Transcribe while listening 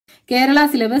Kerala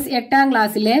syllabus 8ാം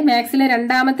ക്ലാസ്സിലെ മാത്സിലെ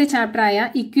രണ്ടാമത്തെ ചാപ്റ്ററായ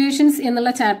equations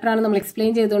എന്നുള്ള ചാപ്റ്ററാണ് നമ്മൾ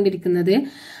എക്സ്പ്ലെയിൻ ചെയ്തുകൊണ്ടിരിക്കുന്നത്.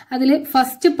 അതിൽ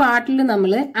ഫസ്റ്റ് പാർട്ടിൽ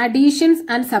നമ്മൾ അഡീഷൻസ്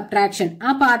ആൻഡ് സബ്ട്രാക്ഷൻ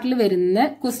ആ പാർട്ടിൽ വരുന്ന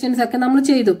ക്വസ്റ്റ്യൻസ് ഒക്കെ നമ്മൾ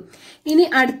ചെയ്തു. ഇനി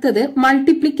അടുത്തത്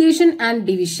മൾട്ടിപ്ലിക്കേഷൻ ആൻഡ്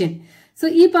ഡിവിഷൻ. സോ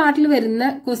ഈ പാർട്ടിൽ വരുന്ന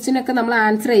ക്വസ്റ്റ്യൻ ഒക്കെ നമ്മൾ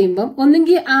ആൻസർ ചെയ്യുമ്പോൾ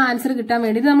ഒന്നെങ്കിൽ ആ ആൻസർ കിട്ടാൻ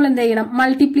വേണ്ടി നമ്മൾ എന്ത് ചെയ്യണം,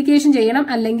 മൾട്ടിപ്ലിക്കേഷൻ ചെയ്യണം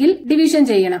അല്ലെങ്കിൽ ഡിവിഷൻ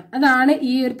ചെയ്യണം. അതാണ്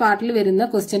ഈ ഒരു പാർട്ടിൽ വരുന്ന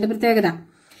ക്വസ്റ്റ്യന്റെ പ്രത്യേകത.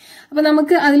 അപ്പൊ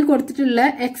നമുക്ക് അതിൽ കൊടുത്തിട്ടുള്ള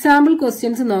എക്സാമ്പിൾ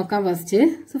ക്വസ്റ്റ്യൻസ് നോക്കാം.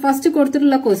 ഫസ്റ്റ്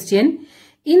കൊടുത്തിട്ടുള്ള question,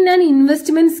 in an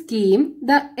investment scheme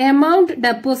the amount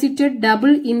deposited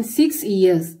double in 6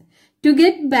 years. To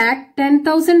get back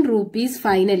 10,000 rupees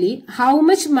finally, how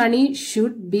much money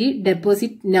should be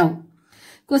deposit now?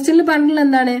 ക്വസ്റ്റ്യനിൽ പറഞ്ഞിട്ടുള്ള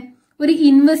എന്താണ്, ഒരു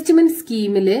ഇൻവെസ്റ്റ്മെന്റ്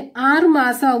സ്കീമില് 6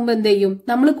 മാസം ആവുമ്പോ എന്ത് ചെയ്യും,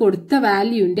 നമ്മൾ കൊടുത്ത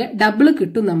വാല്യൂന്റെ ഡബിൾ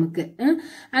കിട്ടും നമുക്ക്.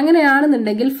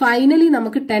 അങ്ങനെയാണെന്നുണ്ടെങ്കിൽ ഫൈനലി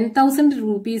നമുക്ക് 10,000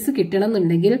 rupees കിട്ടണം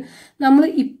എന്നുണ്ടെങ്കിൽ നമ്മൾ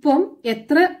ഇപ്പം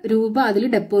എത്ര രൂപ അതിൽ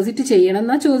ഡെപ്പോസിറ്റ് ചെയ്യണം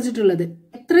എന്നാ ചോദിച്ചിട്ടുള്ളത്.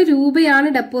 എത്ര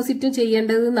രൂപയാണ് ഡെപ്പോസിറ്റ്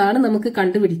ചെയ്യേണ്ടത് എന്നാണ് നമുക്ക്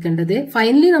കണ്ടുപിടിക്കേണ്ടത്.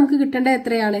 ഫൈനലി നമുക്ക് കിട്ടേണ്ടത്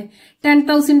എത്രയാണ്,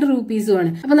 10,000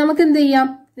 rupees-ഉമാണ്. അപ്പൊ നമുക്ക് എന്ത് ചെയ്യാം,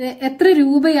 എത്ര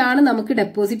രൂപയാണ് നമുക്ക്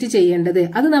ഡെപ്പോസിറ്റ് ചെയ്യേണ്ടത്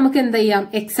അത് നമുക്ക് എന്ത് ചെയ്യാം,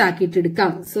 എക്സ് ആക്കിയിട്ട്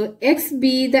എടുക്കാം. So X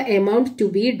B the amount to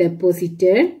B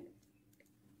deposited.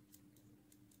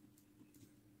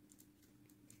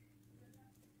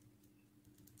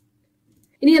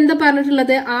 ഇനി എന്താ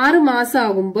പറഞ്ഞിട്ടുള്ളത്, 6 മാസം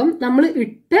ആകുമ്പം നമ്മൾ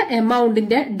ഇട്ട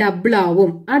എമൗണ്ടിന്റെ ഡബിൾ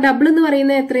ആവും. ആ ഡബിൾ എന്ന്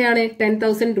പറയുന്നത് എത്രയാണ്,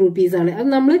 10,000 rupees ആണ്. അത്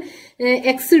നമ്മൾ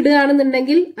എക്സ്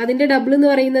ഇടുകയാണെന്നുണ്ടെങ്കിൽ അതിന്റെ ഡബിൾ എന്ന്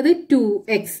പറയുന്നത്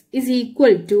 2x ഇസ്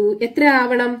ഈക്വൽ ടു എത്ര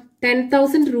ആവണം,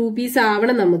 10,000 rupees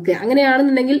ആവണം നമുക്ക്.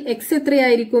 അങ്ങനെയാണെന്നുണ്ടെങ്കിൽ എക്സ്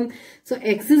എത്രയായിരിക്കും, so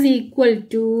X is equal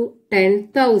to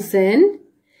 10,000.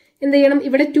 എന്ത് ചെയ്യണം,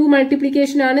 ഇവിടെ 2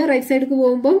 മൾട്ടിപ്ലിക്കേഷൻ ആണ്, റൈറ്റ് സൈഡിലേക്ക്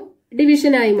പോകുമ്പോൾ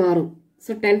ഡിവിഷൻ ആയി മാറും.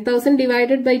 So 10,000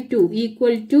 divided by 2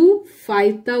 equal to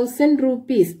 5,000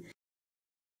 rupees.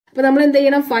 അപ്പൊ നമ്മൾ എന്ത്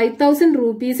ചെയ്യണം, 5,000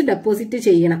 rupees ഡെപ്പോസിറ്റ്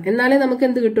ചെയ്യണം. എന്നാലേ നമുക്ക്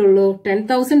എന്ത് കിട്ടുള്ളൂ,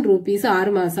 10,000 rupees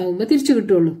 6 മാസം ആകുമ്പോൾ തിരിച്ചു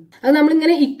കിട്ടുള്ളൂ. അത്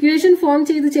നമ്മളിങ്ങനെ ഇക്വേഷൻ ഫോം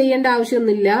ചെയ്ത് ചെയ്യേണ്ട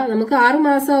ആവശ്യമൊന്നുമില്ല. നമുക്ക് 6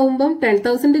 മാസം ആകുമ്പോൾ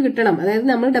 10,000 കിട്ടണം. അതായത്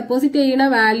നമ്മൾ ഡെപ്പോസിറ്റ് ചെയ്യുന്ന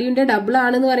വാല്യൂന്റെ ഡബിൾ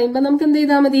ആണെന്ന് പറയുമ്പോൾ നമുക്ക് എന്ത്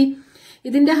ചെയ്താൽ മതി,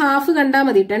 ഇതിന്റെ ഹാഫ് കണ്ടാൽ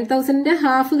മതി, 10,000ന്റെ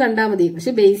ഹാഫ് കണ്ടാൽ മതി.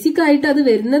 പക്ഷെ ബേസിക് ആയിട്ട് അത്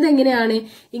വരുന്നത് എങ്ങനെയാണ്,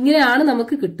 ഇങ്ങനെയാണ്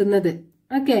നമുക്ക് കിട്ടുന്നത്.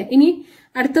 ഓക്കെ, ഇനി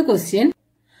അടുത്ത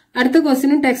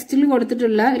ക്വസ്റ്റ്യനും ടെക്സ്റ്റിൽ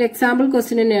കൊടുത്തിട്ടുള്ള ഒരു എക്സാമ്പിൾ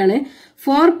ക്വസ്റ്റ്യൻ തന്നെയാണ്.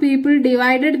 4 people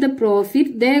divided the profit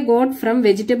they got from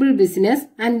vegetable business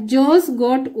and Joes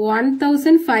got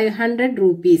 1,500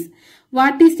 rupees.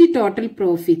 What is the total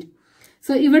profit?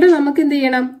 So ഇവിടെ നമുക്ക് എന്ത്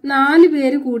ചെയ്യണം, 4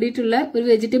 പേര് കൂടിയിട്ടുള്ള ഒരു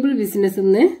വെജിറ്റബിൾ ബിസിനസ്സിൽ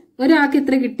നിന്ന് ഒരാൾക്ക്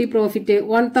എത്ര കിട്ടി, പ്രോഫിറ്റ്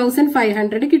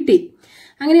 1,500 കിട്ടി.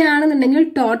 അങ്ങനെയാണെന്നുണ്ടെങ്കിൽ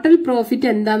ടോട്ടൽ പ്രോഫിറ്റ്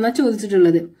എന്താന്നാ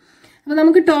ചോദിച്ചിട്ടുള്ളത്. അപ്പൊ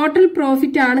നമുക്ക് ടോട്ടൽ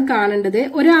പ്രോഫിറ്റ് ആണ് കാണേണ്ടത്.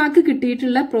 ഒരാൾക്ക്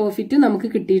കിട്ടിയിട്ടുള്ള പ്രോഫിറ്റ് നമുക്ക്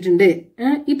കിട്ടിയിട്ടുണ്ട്.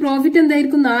 ഈ പ്രോഫിറ്റ്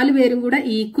എന്തായിരിക്കും, 4 പേരും കൂടെ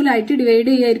ഈക്വൽ ആയിട്ട് ഡിവൈഡ്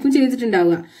ചെയ്യായിരിക്കും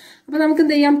ചെയ്തിട്ടുണ്ടാവുക. അപ്പൊ നമുക്ക്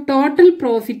എന്ത് ചെയ്യാം, ടോട്ടൽ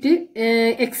പ്രോഫിറ്റ്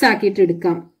എക്സ് ആക്കിയിട്ട്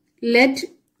എടുക്കാം. Let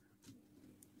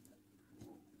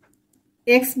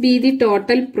X be the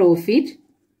total profit.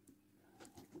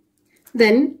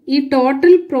 Then ഈ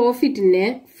ടോട്ടൽ പ്രോഫിറ്റിനെ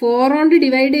 4 കൊണ്ട്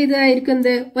ഡിവൈഡ് ചെയ്തതായിരിക്കും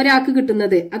എന്ത്, ഒരാൾക്ക്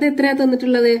കിട്ടുന്നത്. അത് എത്രയാ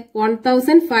തന്നിട്ടുള്ളത്,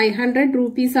 1,500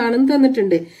 rupees ആണെന്ന്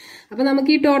തന്നിട്ടുണ്ട്. അപ്പൊ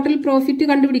നമുക്ക് ഈ total profit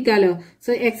കണ്ടുപിടിക്കാലോ.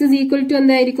 So X is equal to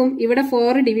എന്തായിരിക്കും, ഇവിടെ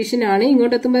 4 ഡിവിഷൻ ആണ്,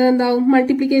 ഇങ്ങോട്ട് എത്തുമ്പോൾ എന്താവും,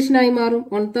 മൾട്ടിപ്ലിക്കേഷൻ ആയി മാറും.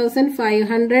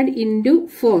 1,500 into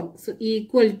 4 so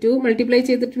equal to multiply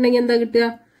ചെയ്തിട്ടുണ്ടെങ്കിൽ എന്താ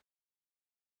കിട്ടുക,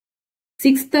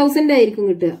 6,000 ആയിരിക്കും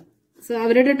കിട്ടുക. സോ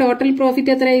അവരുടെ ടോട്ടൽ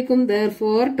പ്രോഫിറ്റ് എത്രയായിരിക്കും,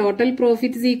 therefore total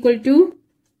profit is equal to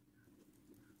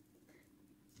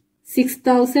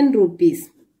 6,000 rupees.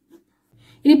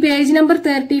 ഇനി പേജ് നമ്പർ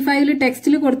 35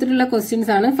 ടെക്സ്റ്റിൽ കൊടുത്തിട്ടുള്ള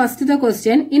ക്വസ്റ്റ്യൻസ് ആണ്. First the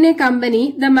question, in A company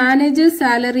the manager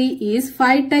salary is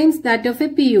 5 times that of a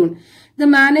peon. The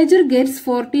manager gets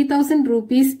 40,000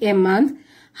 rupees a month.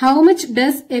 How much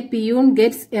does a peon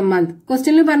gets a month?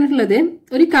 ക്വസ്റ്റ്യനിൽ പറഞ്ഞിട്ടുള്ളത്,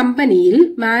 ഒരു കമ്പനിയിൽ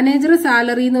manager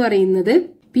salary എന്ന് പറയുന്നത്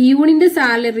പിയൂണിന്റെ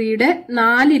സാലറിയുടെ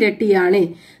 4 ഇരട്ടിയാണ്.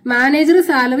 Manager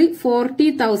salary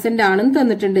 40,000 ആണെന്ന്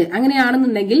തന്നിട്ടുണ്ട്.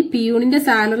 അങ്ങനെയാണെന്നുണ്ടെങ്കിൽ പിയൂണിന്റെ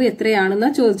സാലറി എത്രയാണെന്നാ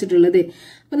ചോദിച്ചിട്ടുള്ളത്.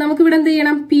 അപ്പൊ നമുക്ക് ഇവിടെ എന്ത്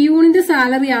ചെയ്യണം, പിയൂണിന്റെ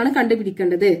സാലറി ആണ്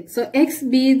കണ്ടുപിടിക്കേണ്ടത്. So X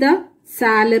B the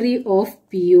salary of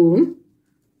peon.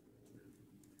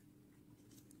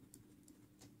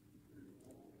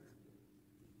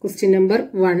 Question number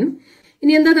 1.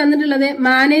 ഇനി എന്താ തന്നിട്ടുള്ളത്,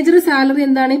 മാനേജർ സാലറി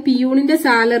എന്താണ്, പിയൂണിന്റെ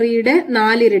സാലറിയുടെ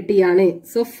 4 ഇരട്ടിയാണ്.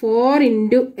 So 4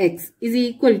 into x is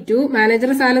equal to,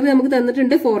 manager salary നമുക്ക്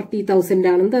തന്നിട്ടുണ്ട് 40,000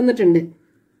 ആണെന്ന് തന്നിട്ടുണ്ട്.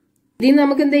 ഇതിന്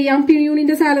നമുക്ക് എന്ത് ചെയ്യാം,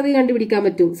 പിയൂണിന്റെ സാലറി കണ്ടുപിടിക്കാൻ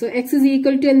പറ്റും. So X is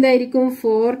equal to എന്തായിരിക്കും,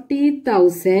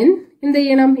 40,000. എന്ത്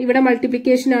ചെയ്യണം, ഇവിടെ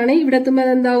മൾട്ടിപ്ലിക്കേഷൻ ആണ്, ഇവിടെ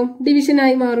എത്തുമ്പോൾ എന്താവും, ഡിവിഷൻ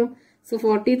ആയി മാറും. So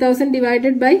 40,000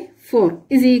 divided by 4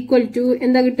 is equal to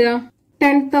എന്താ കിട്ടുക,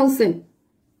 10,000.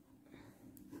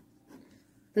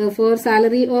 Therefore,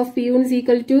 salary of peon is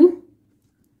equal to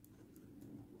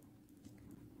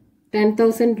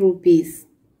 10,000 rupees.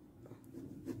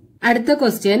 അടുത്ത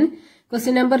question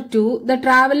number 2. The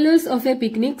travelers of a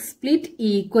picnic split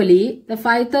equally the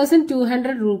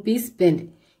 5,200 rupees spent.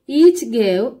 Each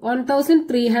gave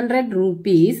 1,300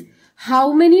 rupees. How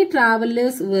many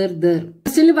travelers were there?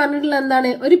 ക്വസ്റ്റ്യനിൽ പറഞ്ഞിട്ടുള്ള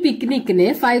എന്താണ്? ഒരു പിക്നിക്കിന്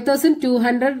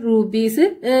 5,200 rupees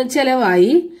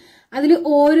ചെലവായി. അതിൽ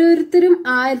ഓരോരുത്തരും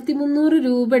 1,300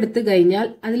 രൂപ എടുത്തു കഴിഞ്ഞാൽ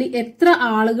അതിൽ എത്ര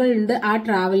ആളുകൾ ഉണ്ട് ആ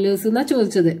ട്രാവലേഴ്സ് എന്നാ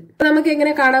ചോദിച്ചത്. നമുക്ക്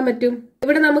എങ്ങനെ കാണാൻ പറ്റും?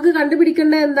 ഇവിടെ നമുക്ക്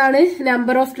കണ്ടുപിടിക്കേണ്ട എന്താണ്?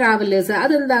 Number of travellers.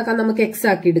 അതെന്താക്കാം? നമുക്ക് എക്സ്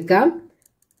ആക്കി എടുക്കാം.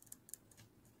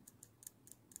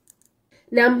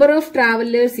 Number of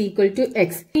travellers equal to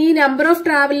X. ഈ നമ്പർ ഓഫ്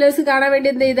ട്രാവലേഴ്സ് കാണാൻ വേണ്ടി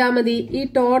എന്ത് ചെയ്താൽ മതി? ഈ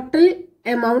total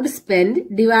amount spend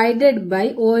divided by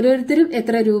ഓരോരുത്തരും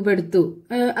എത്ര രൂപ എടുത്തു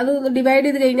അത് ഡിവൈഡ്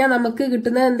ചെയ്ത് കഴിഞ്ഞാൽ നമുക്ക്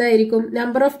കിട്ടുന്നത് എന്തായിരിക്കും?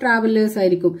 നമ്പർ ഓഫ് ട്രാവലേഴ്സ്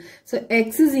ആയിരിക്കും. So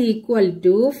X is equal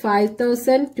to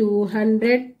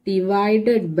 5,200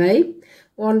 divided by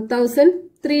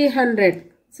 1,300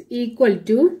 equal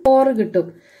to 4 കിട്ടും.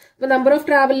 അപ്പൊ നമ്പർ ഓഫ്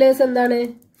ട്രാവലേഴ്സ് എന്താണ്?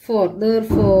 4.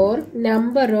 Therefore,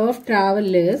 number of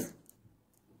travelers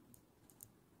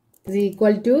is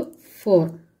equal to 4.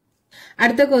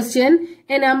 അടുത്ത question,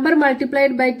 A number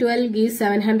multiplied by 12 gives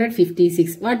 756.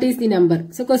 What is the number?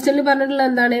 So ക്വസ്റ്റ്യനിൽ പറഞ്ഞിട്ടുള്ള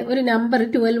എന്താണ്? ഒരു number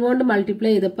 12 കൊണ്ട്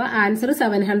multiply ചെയ്തപ്പോ ആൻസർ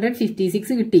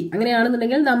 756 കിട്ടി.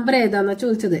 അങ്ങനെയാണെന്നുണ്ടെങ്കിൽ നമ്പർ ഏതാന്നാ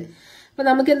ചോദിച്ചത്. അപ്പൊ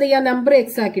നമുക്ക് എന്ത് ചെയ്യാം? നമ്പർ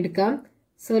എക്സ് ആക്കി എടുക്കാം.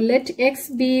 So let X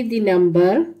be the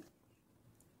number.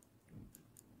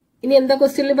 ഇനി എന്താ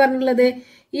ക്വസ്റ്റ്യനിൽ പറഞ്ഞിട്ടുള്ളത്?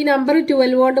 ഈ നമ്പർ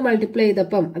 12 കൊണ്ട് മൾട്ടിപ്ലൈ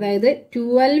ചെയ്തപ്പം, അതായത്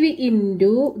 12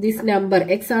 ഇൻറ്റു ദിസ് നമ്പർ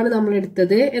എക്സ് ആണ് നമ്മൾ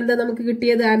എടുത്തത്. എന്താ നമുക്ക്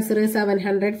കിട്ടിയത്? ആൻസർ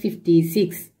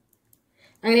 756.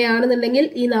 അങ്ങനെയാണെന്നുണ്ടെങ്കിൽ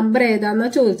ഈ നമ്പർ ഏതാന്നാ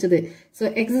ചോദിച്ചത്. So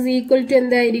X is equal to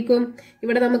എന്തായിരിക്കും?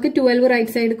 ഇവിടെ നമുക്ക് 12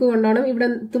 റൈറ്റ് സൈഡിലേക്ക് കൊണ്ടുപോകണം. ഇവിടെ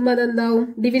എത്തുമ്പോൾ അതെന്താവും?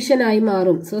 ഡിവിഷൻ ആയി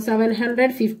മാറും. സോ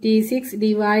 756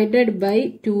 ഡിവൈഡഡ് ബൈ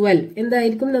 12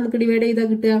 എന്തായിരിക്കും നമുക്ക് ഡിവൈഡ് ചെയ്താൽ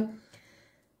കിട്ടുക?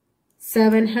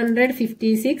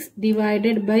 756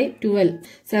 divided by 12.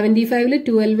 75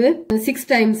 12 6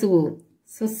 times പോകും.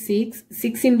 So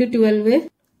 6 into 12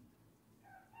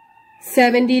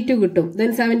 72 കിട്ടും.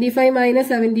 Then 75 minus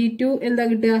 72 എന്താ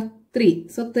കിട്ടുക? 3.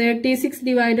 So 36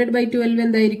 divided by 12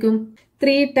 എന്തായിരിക്കും?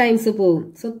 3 times പോകും.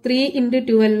 So 3 into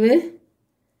 12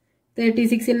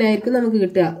 36 ആയിരിക്കും നമുക്ക്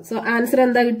കിട്ടുക. So ആൻസർ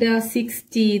എന്താ കിട്ടുക?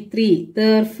 63.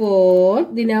 Therefore,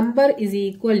 the number is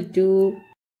equal to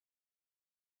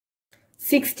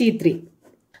 63.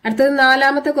 അടുത്തത്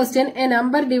നാലാമത്തെ question, A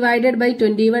number divided by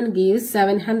 21 gives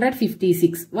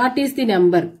 756. What is the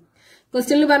number?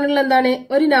 ക്വസ്റ്റ്യനിൽ പറഞ്ഞിട്ടുള്ള എന്താണ്?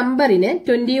 ഒരു നമ്പറിനെ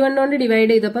 21 കൊണ്ട്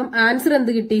ഡിവൈഡ് ചെയ്തപ്പം ആൻസർ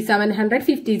എന്ത് കിട്ടി?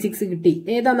 756 കിട്ടി.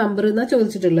 ഏതാ നമ്പർ എന്നാ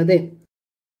ചോദിച്ചിട്ടുള്ളത്.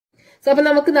 സോ അപ്പൊ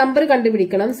നമുക്ക് നമ്പർ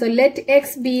കണ്ടുപിടിക്കണം. So let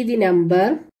X be the number.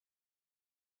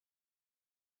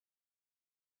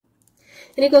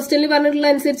 ഇനി ക്വസ്റ്റ്യനിൽ പറഞ്ഞിട്ടുള്ള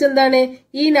അനുസരിച്ച് എന്താണ്?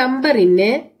 ഈ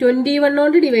നമ്പറിനെ 21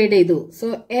 കൊണ്ട് ഡിവൈഡ് ചെയ്തു. So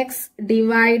X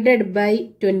divided by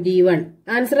 21.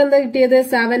 Answer എന്താ കിട്ടിയത്?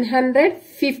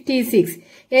 756.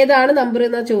 ഏതാണ് നമ്പർ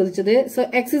എന്നാ ചോദിച്ചത്. So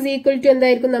X is equal to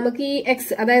എന്തായിരിക്കും? നമുക്ക് ഈ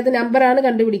എക്സ്, അതായത് നമ്പർ ആണ്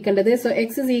കണ്ടുപിടിക്കേണ്ടത്. So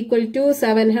X is equal to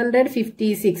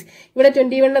 756. ഇവിടെ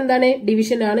 21 എന്താണ്?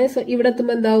 ഡിവിഷൻ ആണ്. സോ ഇവിടെ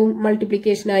എത്തുമ്പോൾ എന്താവും?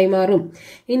 മൾട്ടിപ്ലിക്കേഷൻ ആയി മാറും.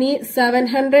 ഇനി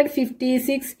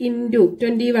 756 ഇൻറ്റു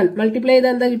 21 മൾട്ടിപ്ലൈ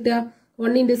ചെയ്താൽ എന്താ കിട്ടുക?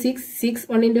 1 into 6, 6,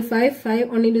 1 into 5, 5,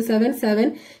 1 into 7, 7,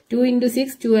 2 into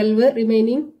 6, 12,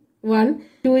 remaining 1,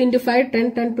 2 into 5, 10,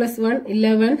 10 plus 1,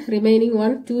 11, remaining 1,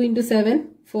 2 into 7,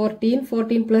 14,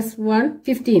 14 plus 1,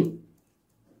 15,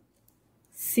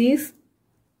 6,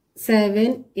 7,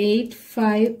 8,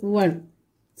 5, 1.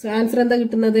 So answer എന്താ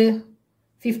കിട്ടുന്നത്?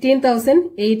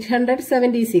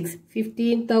 15,876.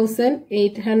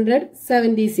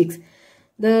 15,876.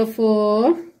 Therefore,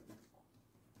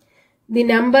 the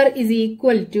number is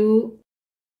equal to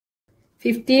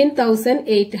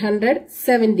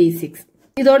 15,876.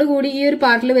 ഇതോടുകൂടി ഈ ഒരു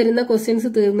പാർട്ടിൽ വരുന്ന ക്വസ്റ്റ്യൻസ്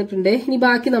തീർന്നിട്ടുണ്ട്. ഇനി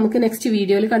ബാക്കി നമുക്ക് നെക്സ്റ്റ്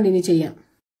വീഡിയോയിൽ കണ്ടിന്യൂ ചെയ്യാം.